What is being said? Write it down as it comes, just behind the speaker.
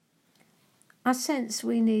I sense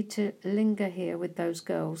we need to linger here with those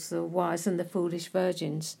girls, the wise and the foolish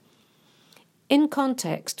virgins. In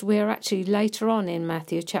context, we are actually later on in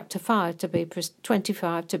Matthew chapter 25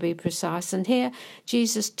 to be precise, and here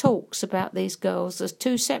Jesus talks about these girls as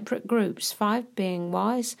two separate groups, 5 being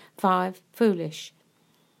wise, 5 foolish.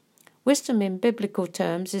 Wisdom in biblical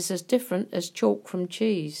terms is as different as chalk from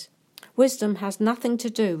cheese. Wisdom has nothing to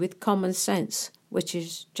do with common sense, which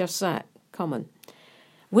is just that, common.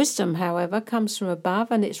 Wisdom, however, comes from above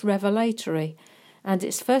and it's revelatory, and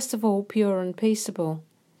it's first of all pure and peaceable.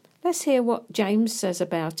 Let's hear what James says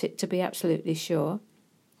about it to be absolutely sure.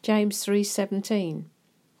 James 3:17.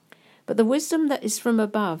 But the wisdom that is from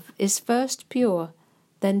above is first pure,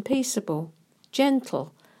 then peaceable,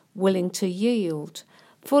 gentle, willing to yield,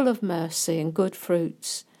 full of mercy and good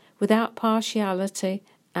fruits, without partiality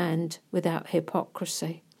and without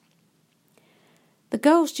hypocrisy. The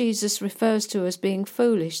girls Jesus refers to as being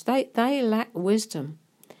foolish, they lack wisdom.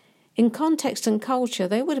 In context and culture,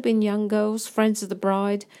 they would have been young girls, friends of the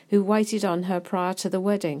bride, who waited on her prior to the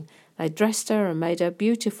wedding. They dressed her and made her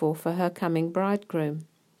beautiful for her coming bridegroom.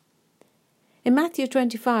 In Matthew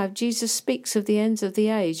 25, Jesus speaks of the ends of the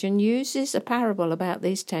age and uses a parable about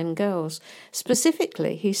these 10 girls.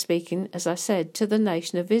 Specifically, he's speaking, as I said, to the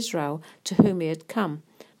nation of Israel, to whom he had come,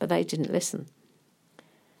 but they didn't listen.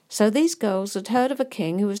 So these girls had heard of a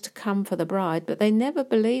king who was to come for the bride, but they never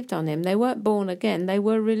believed on him. They weren't born again. They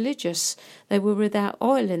were religious. They were without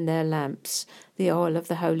oil in their lamps, the oil of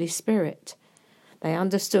the Holy Spirit. They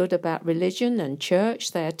understood about religion and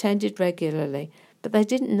church. They attended regularly, but they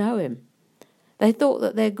didn't know him. They thought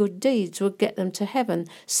that their good deeds would get them to heaven,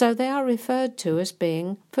 so they are referred to as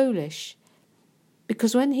being foolish.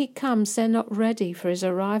 Because when he comes, they're not ready for his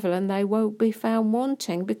arrival, and they won't be found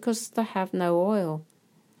wanting because they have no oil.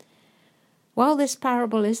 While this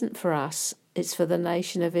parable isn't for us, it's for the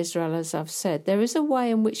nation of Israel, as I've said, there is a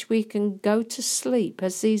way in which we can go to sleep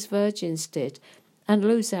as these virgins did and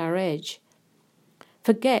lose our edge.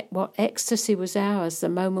 Forget what ecstasy was ours the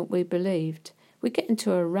moment we believed. We get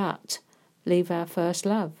into a rut, leave our first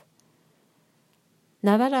love.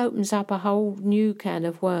 Now that opens up a whole new can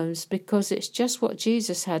of worms, because it's just what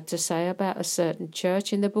Jesus had to say about a certain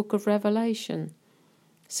church in the book of Revelation.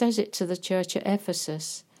 It says it to the church at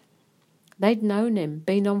Ephesus. They'd known him,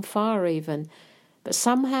 been on fire even, but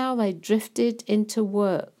somehow they drifted into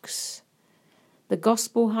works. The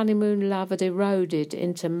gospel honeymoon love had eroded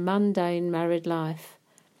into mundane married life,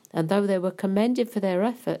 and though they were commended for their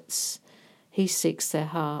efforts, he seeks their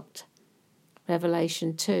heart.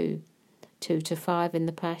 Revelation 2:2-5 in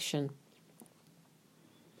the Passion.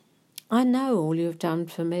 I know all you have done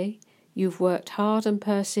for me. You've worked hard and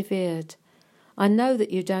persevered. I know that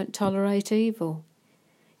you don't tolerate evil.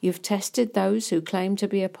 You've tested those who claim to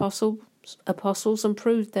be apostles and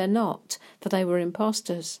proved they're not, for they were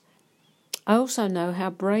impostors. I also know how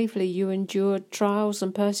bravely you endured trials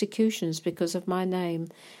and persecutions because of my name,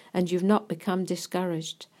 and you've not become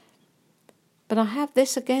discouraged. But I have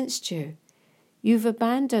this against you. You've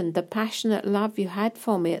abandoned the passionate love you had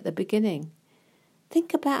for me at the beginning.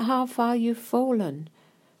 Think about how far you've fallen.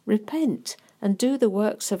 Repent and do the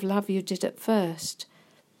works of love you did at first.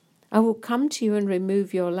 I will come to you and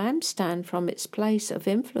remove your lampstand from its place of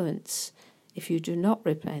influence if you do not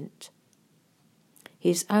repent. He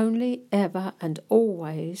is only, ever and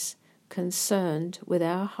always concerned with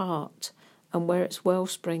our heart and where its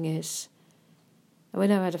wellspring is. And we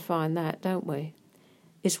know how to find that, don't we?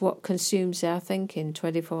 It's what consumes our thinking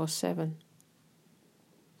 24/7.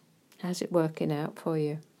 How's it working out for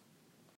you?